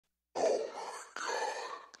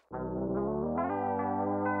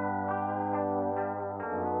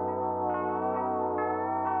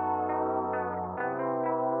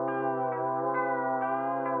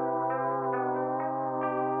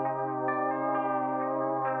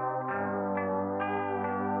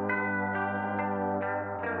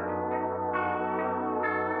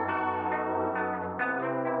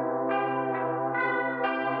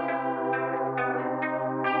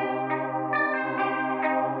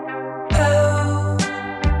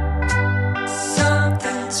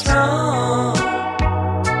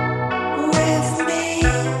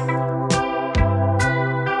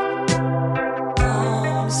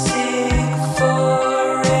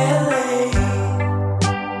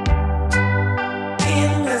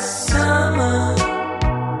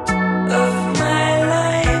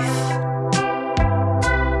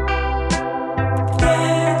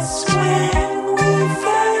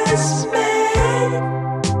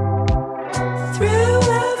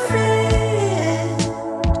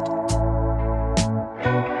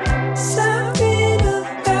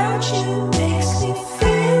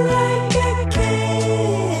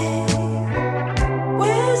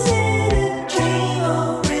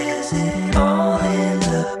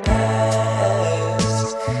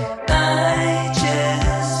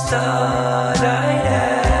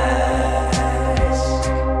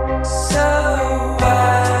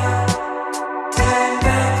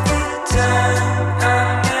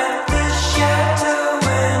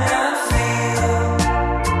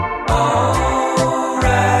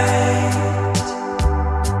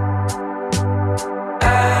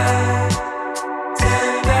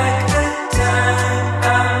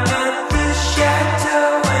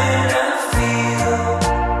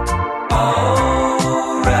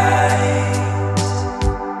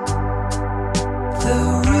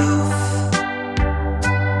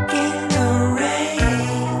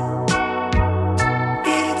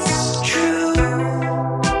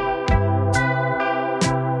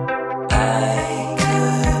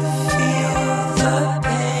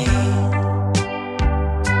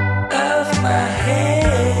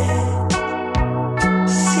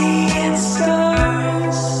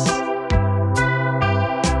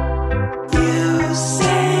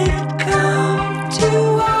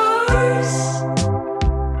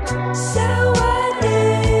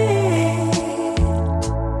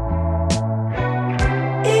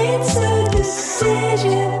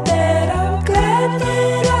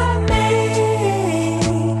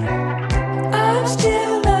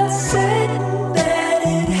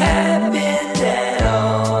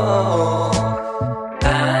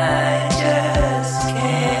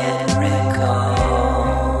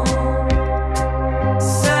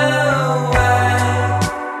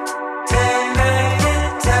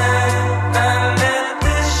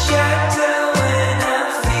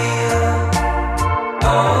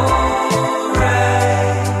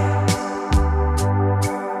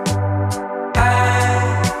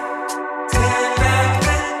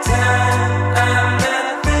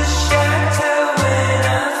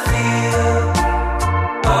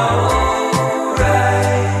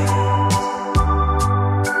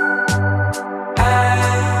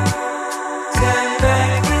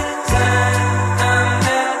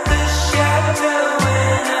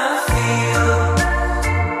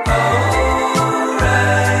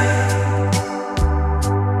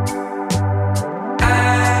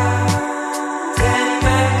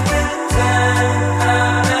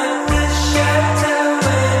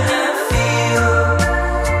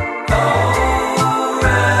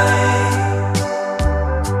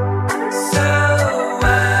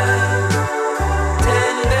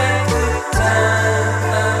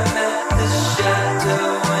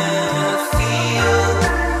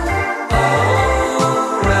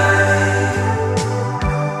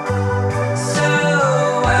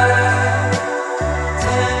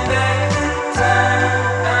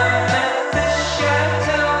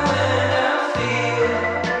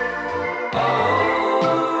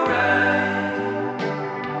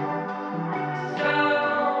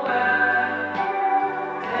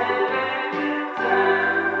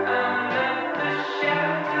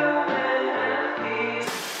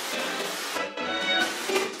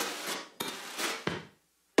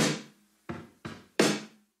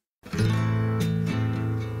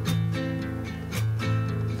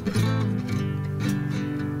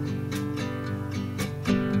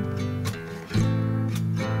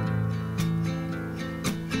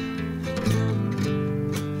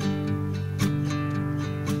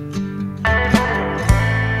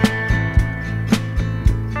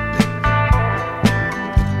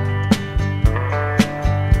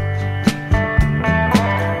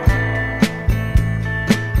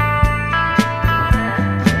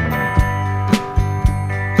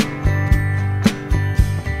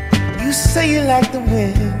you like the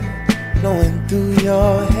wind blowing through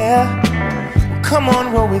your hair. Well, come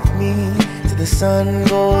on, roll with me till the sun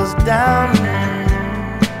goes down.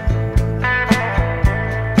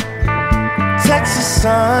 Texas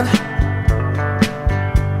sun,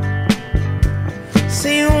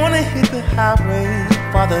 say you wanna hit the highway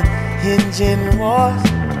while the engine roars.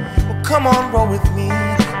 Well, come on, roll with me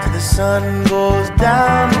till the sun goes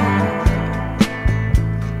down.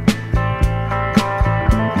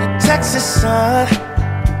 The Texas sun,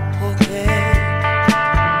 oh yeah.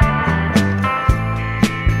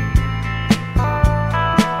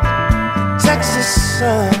 Texas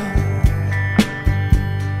sun,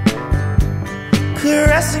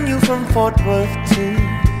 caressing you from Fort Worth to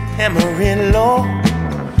Amarillo.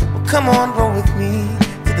 Well, come on, roll with me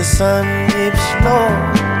till the sun dips low.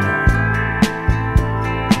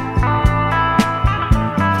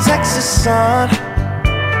 Texas sun,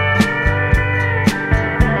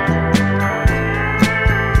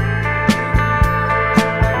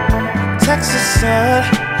 Texas sun,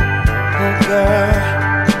 oh girl.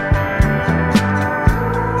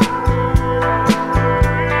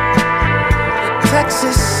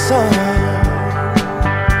 Texas sun.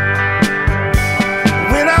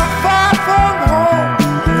 When I'm far from home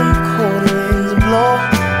and them cold winds blow,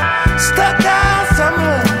 stuck out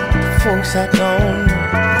somewhere, folks I don't know.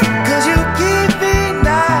 'Cause you keep me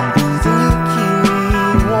nice and you keep me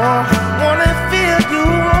warm. Wanna feel you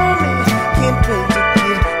on me, can't wait to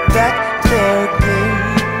get back there again.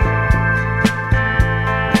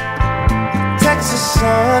 Texas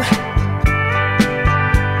sun,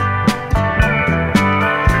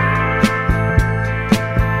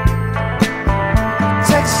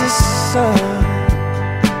 Texas sun,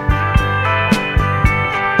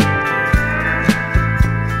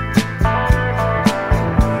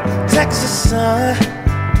 Texas sun,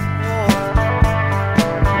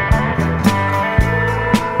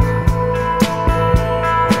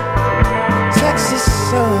 Texas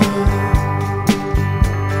sun.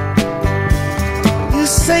 You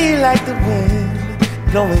say you like the wind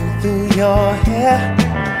blowing through your hair.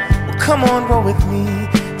 Well, come on, roll with me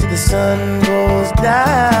till the sun goes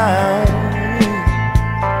down.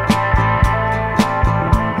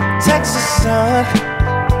 Texas sun,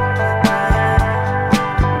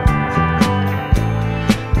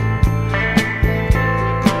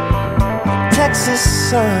 Texas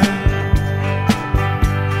sun.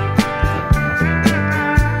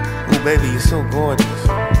 Oh baby, you're so gorgeous.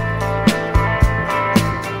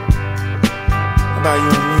 How about you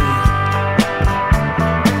and me?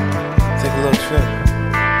 Take a little trip.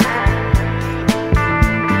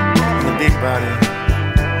 Big body.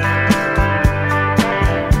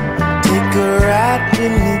 Take a ride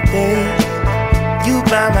with me, babe. You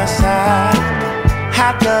by my side.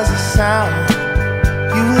 How does it sound?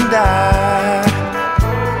 You and I.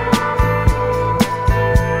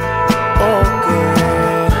 Oh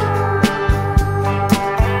girl,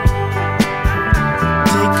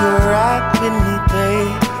 take a ride with me,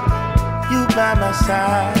 babe. You by my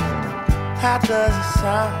side. How does it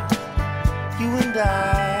sound? You and I.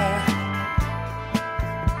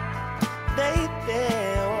 Baby,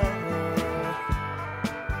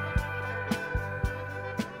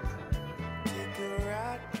 take a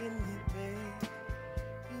ride with me, babe.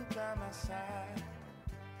 You by my side.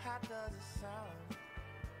 How does it sound?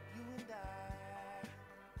 You and I.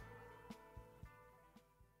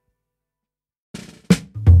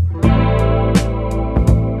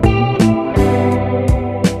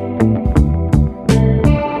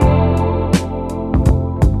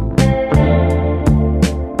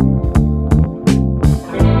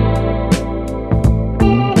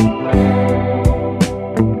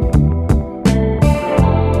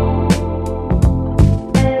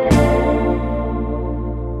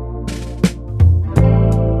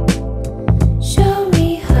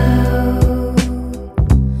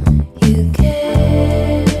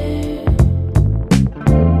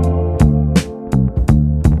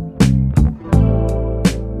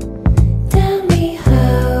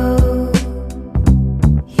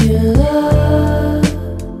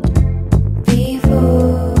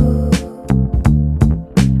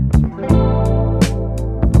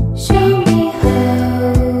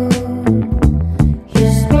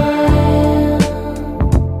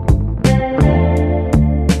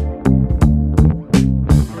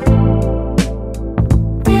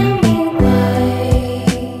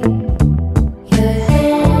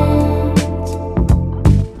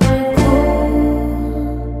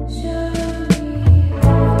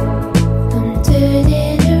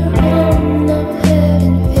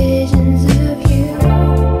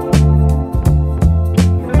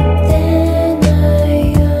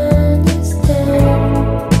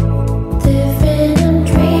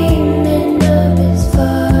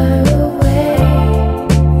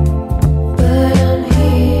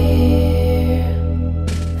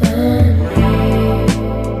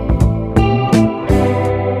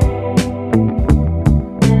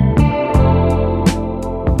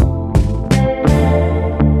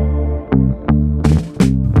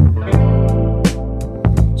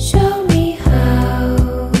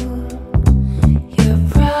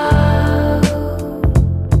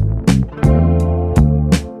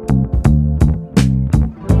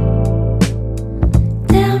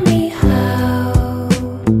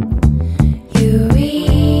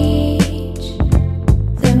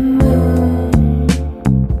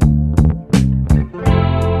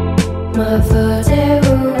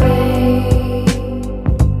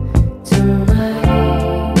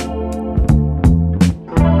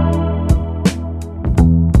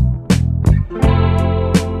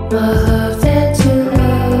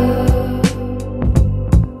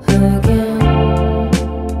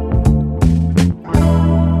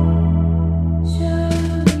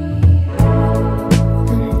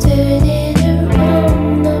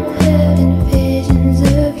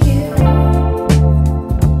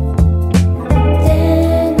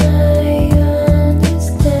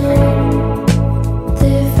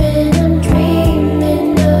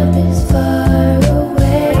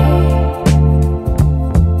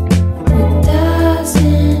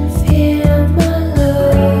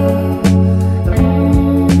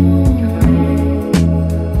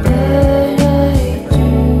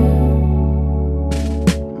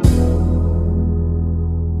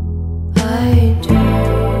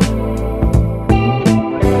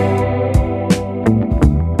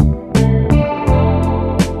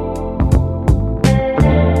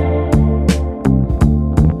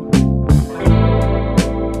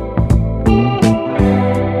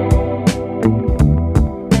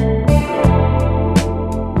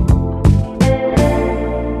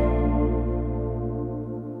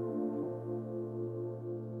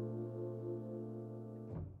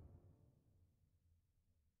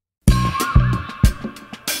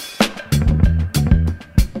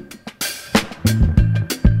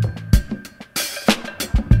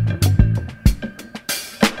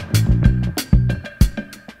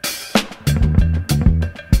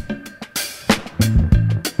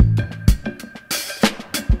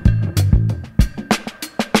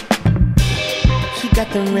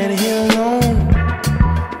 some red hair alone,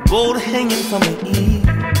 gold hanging from her ears,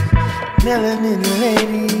 melanin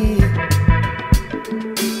lady.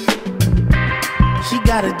 She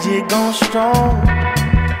got a jig on strong.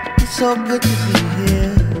 It's so good to be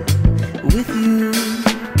here with you.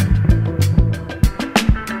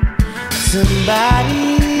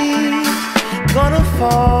 Somebody's gonna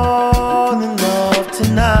fall in love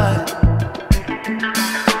tonight,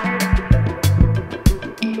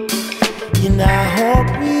 and I hope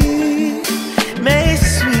we make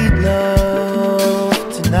sweet love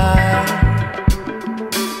tonight.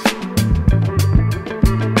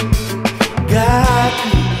 God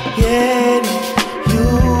created you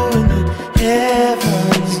in the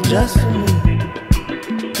heavens just for me,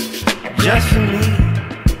 just for me.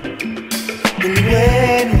 Been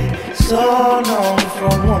waiting so long for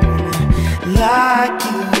a woman like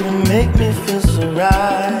you to make me feel so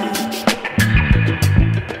right.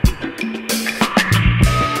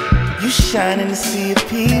 You shine in the sea of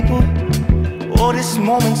people. Oh, this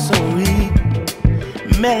moment so real,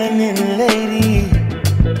 melanin lady,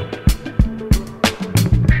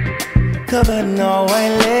 covered in all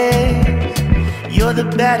white lace. You're the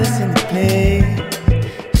baddest in the place.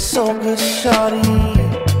 So good, shorty.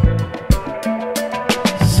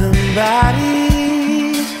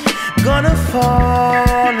 Somebody's gonna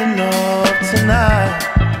fall in love tonight.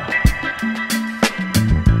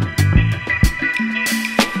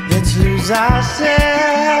 Let's lose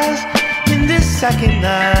ourselves in this second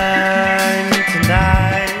night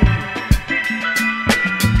tonight.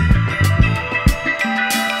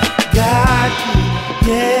 God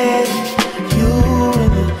created you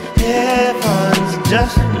in the heavens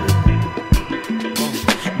just for me,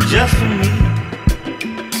 just for me.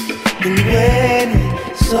 Been waiting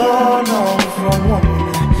so long for a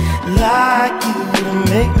woman like you to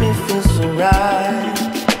make me feel so right.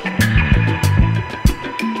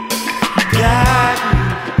 God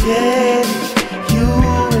created you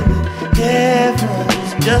in the heavens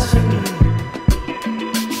just for me,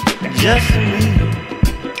 just for me.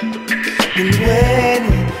 Been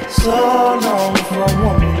waiting so long for a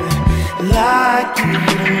woman like you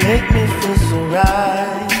to make me feel so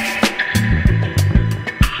right.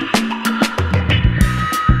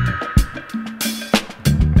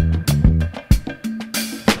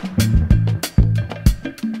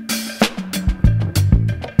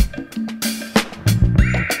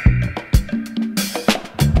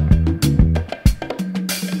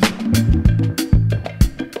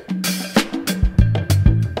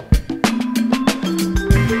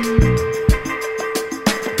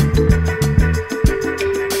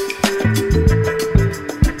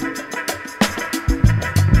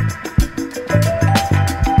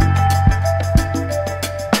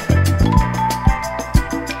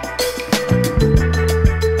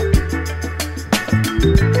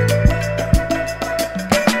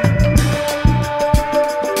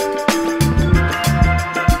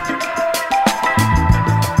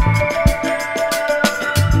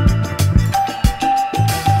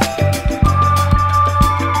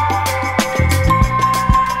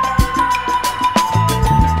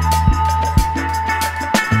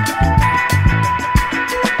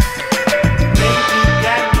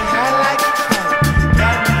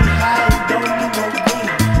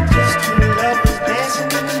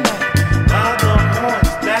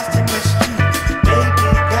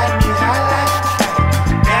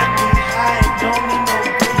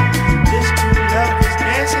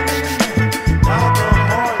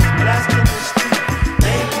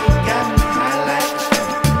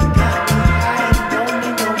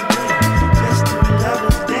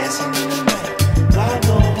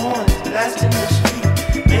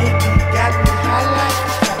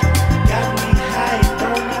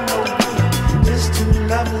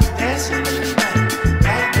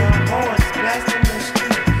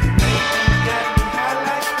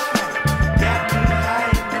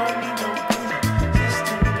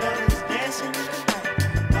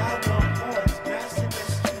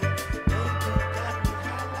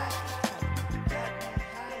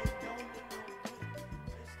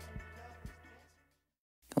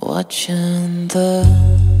 Watching the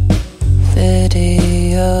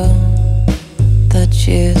video that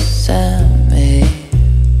you sent me,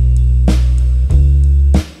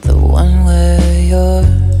 the one where you're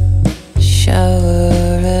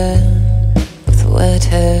showering with wet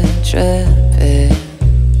hair dripping.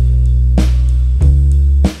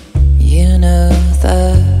 You know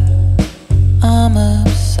that I'm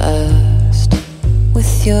obsessed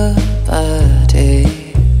with your body.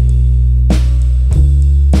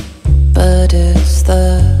 But it's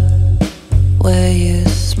the way you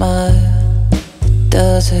smile that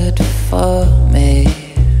does it for me.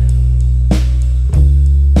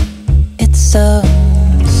 so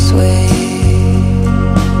sweet,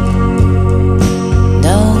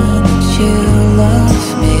 knowing that you love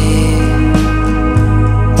me,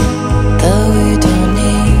 though we don't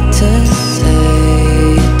need to say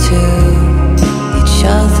it to each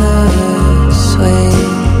other. Sweet,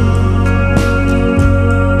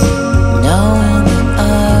 knowing that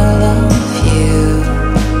I love you,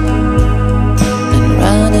 and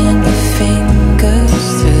running your fingers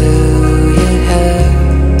through your hair.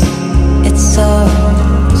 It's all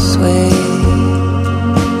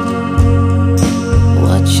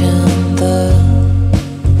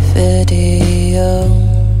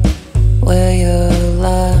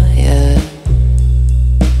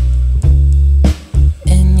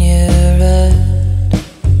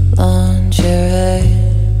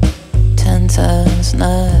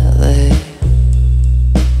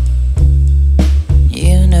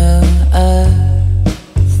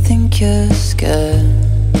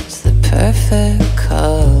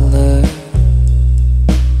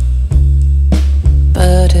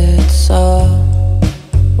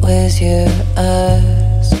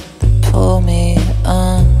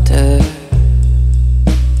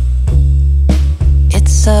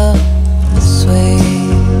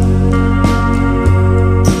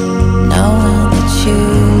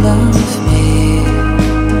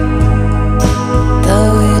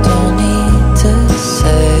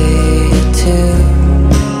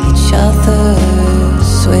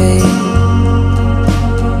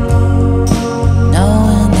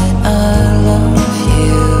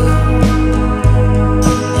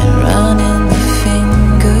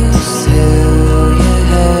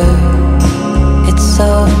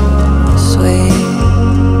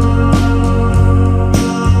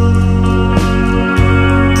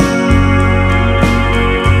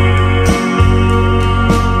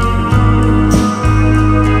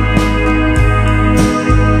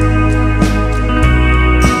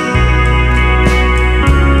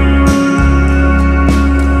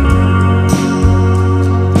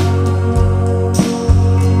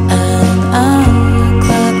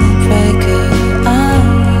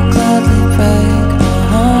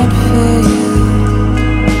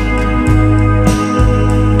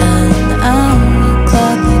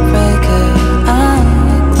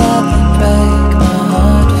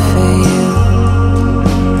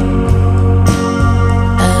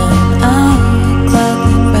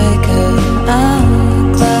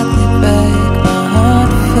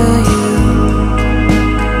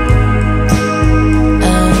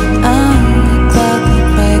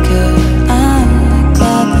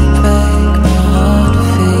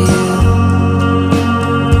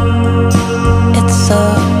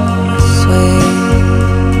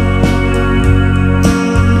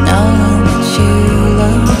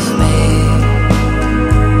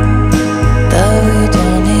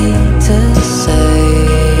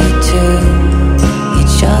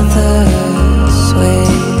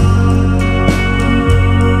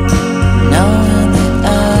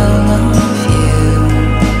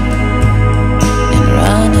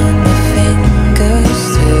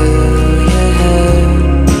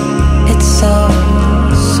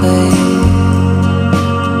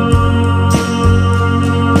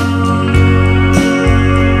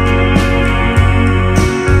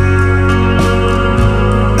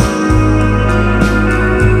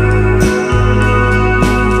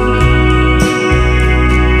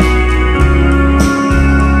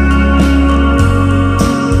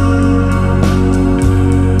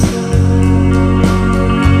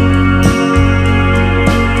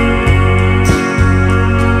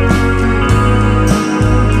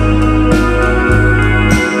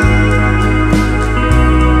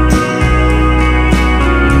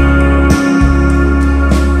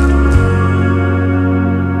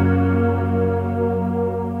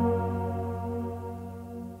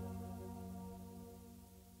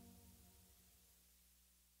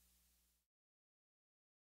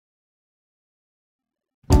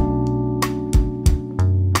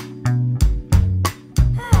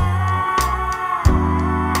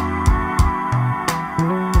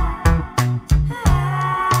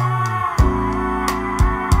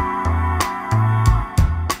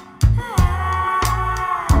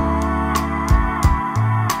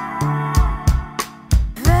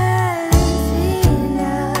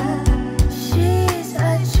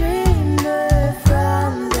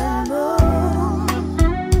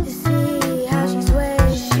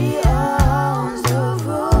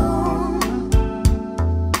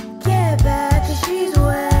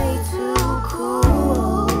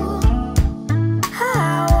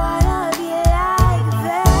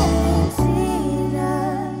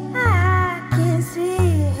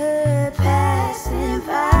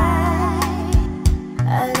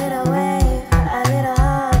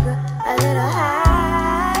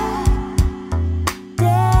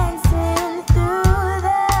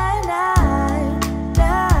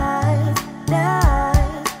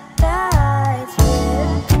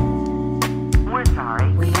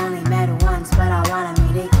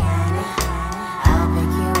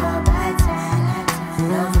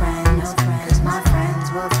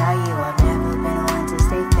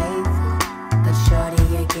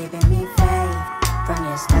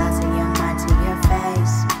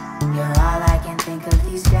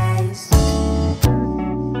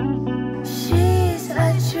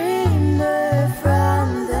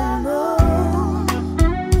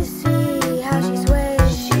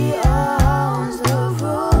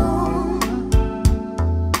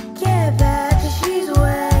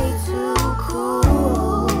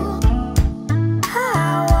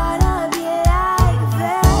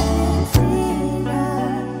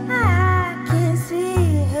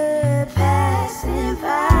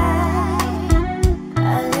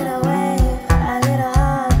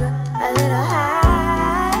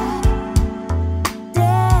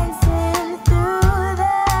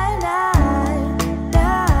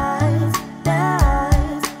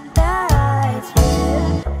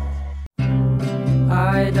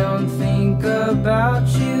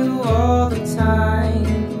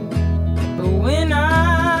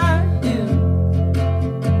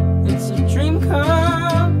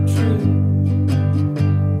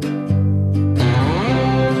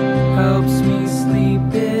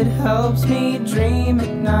helps me dream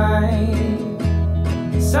at night.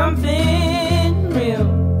 Something real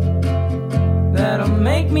that'll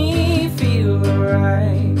make me feel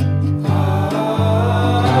alright.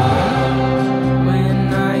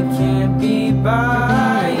 When I can't be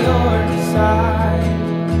by your side,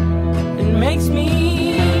 it makes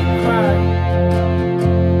me cry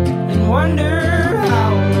and wonder how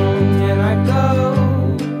long can I go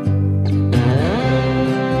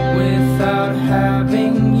without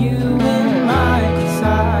having you in my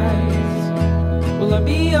sights. Will I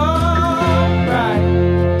be alright?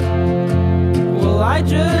 Will I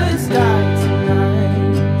just die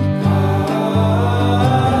tonight?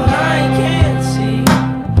 I can't see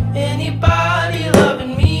anybody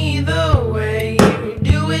loving me the way you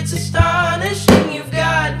do. It's astonishing. You've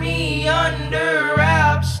got me under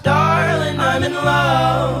wraps, darling. I'm in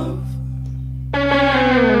love.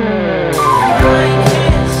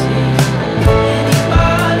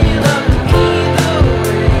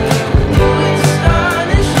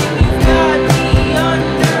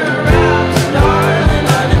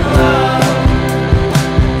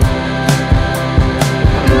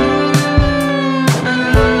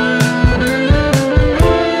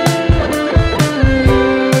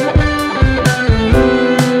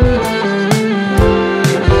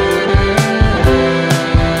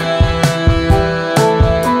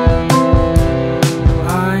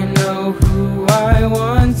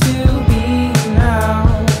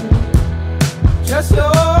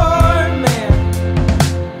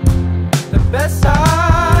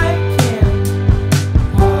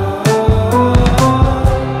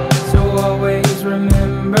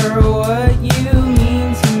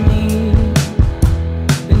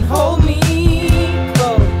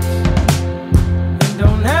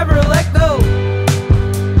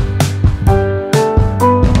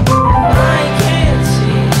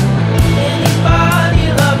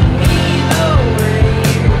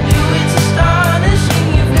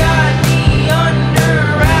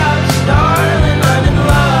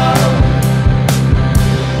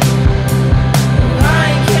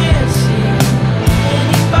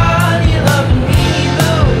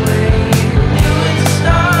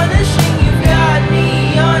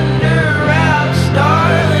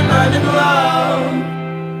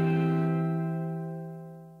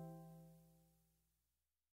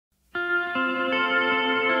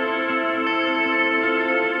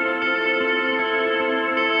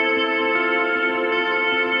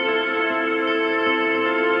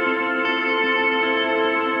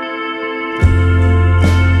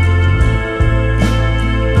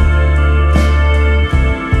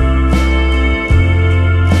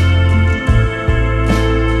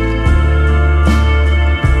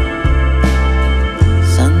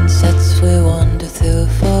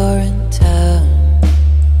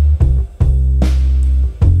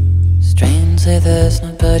 There's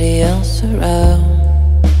nobody else around.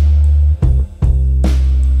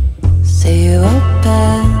 See you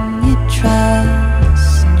open your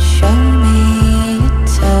dress and show me your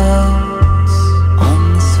toes on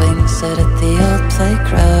the swing set at the old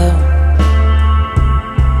playground.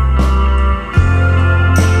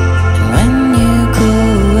 And when you go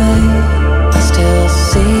away, I still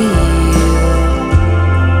see you,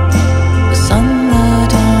 the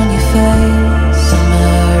sunlight on your face and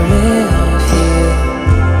my real view.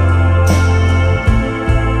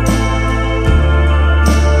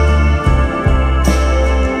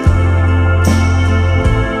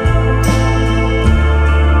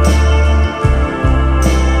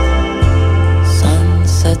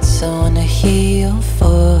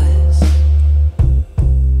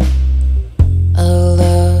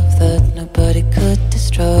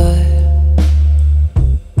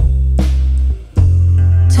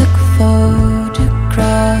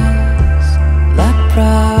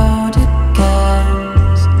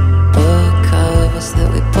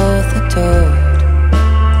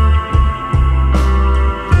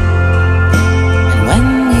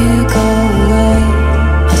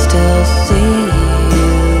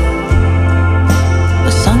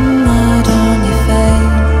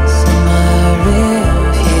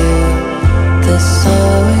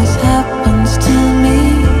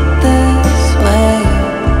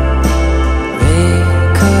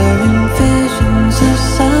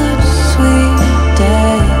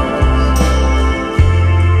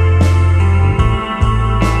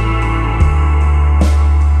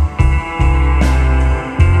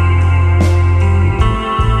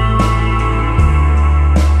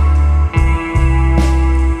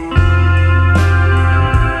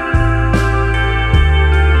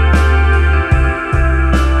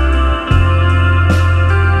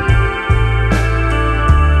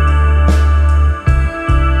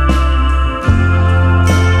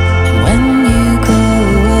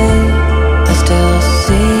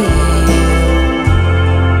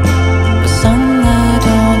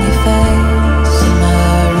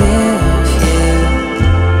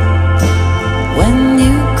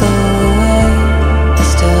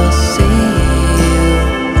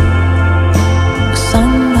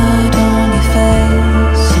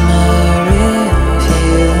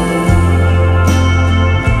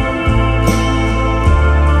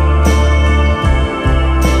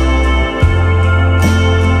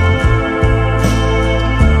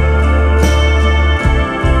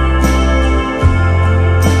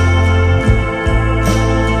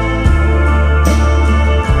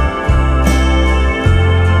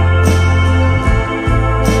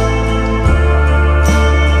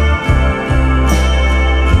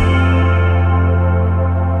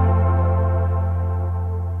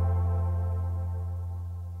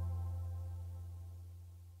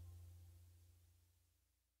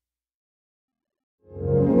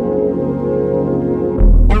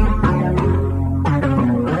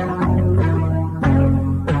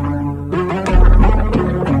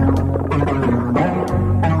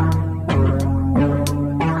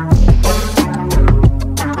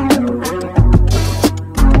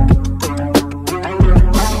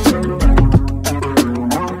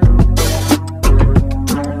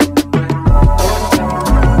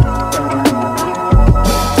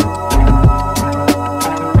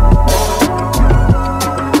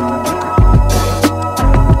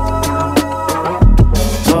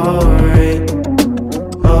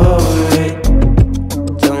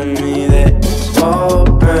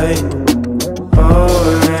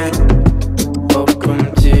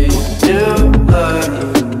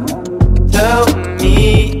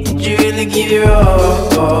 you all.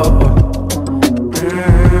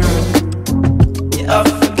 Yeah, I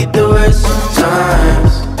forget the words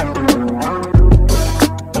sometimes.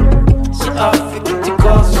 Yeah, I forget to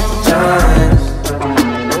call sometimes.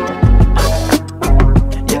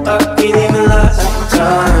 Yeah, I can't even lie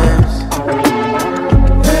sometimes.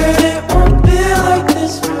 But it won't be like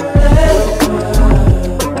this forever.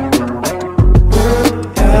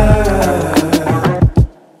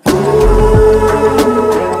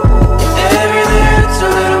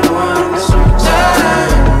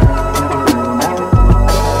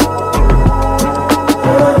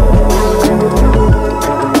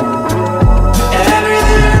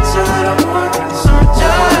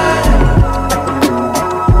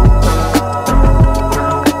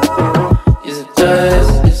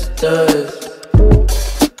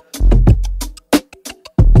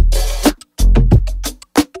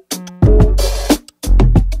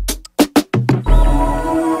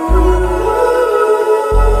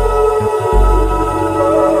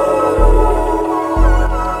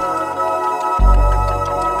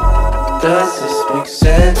 Does this make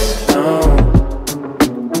sense? No.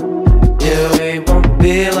 Yeah, we won't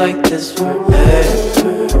be like this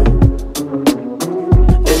forever.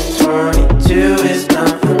 If 22 is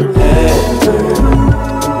not forever,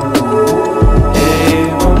 it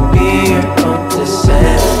won't be here on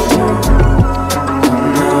December, on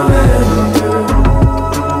November.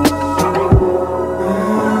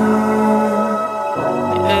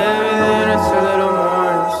 Everything is a little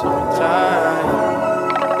more sometimes.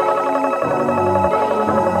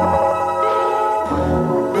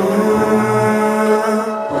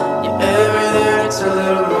 Yeah, everything it's a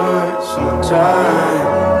little more sometimes.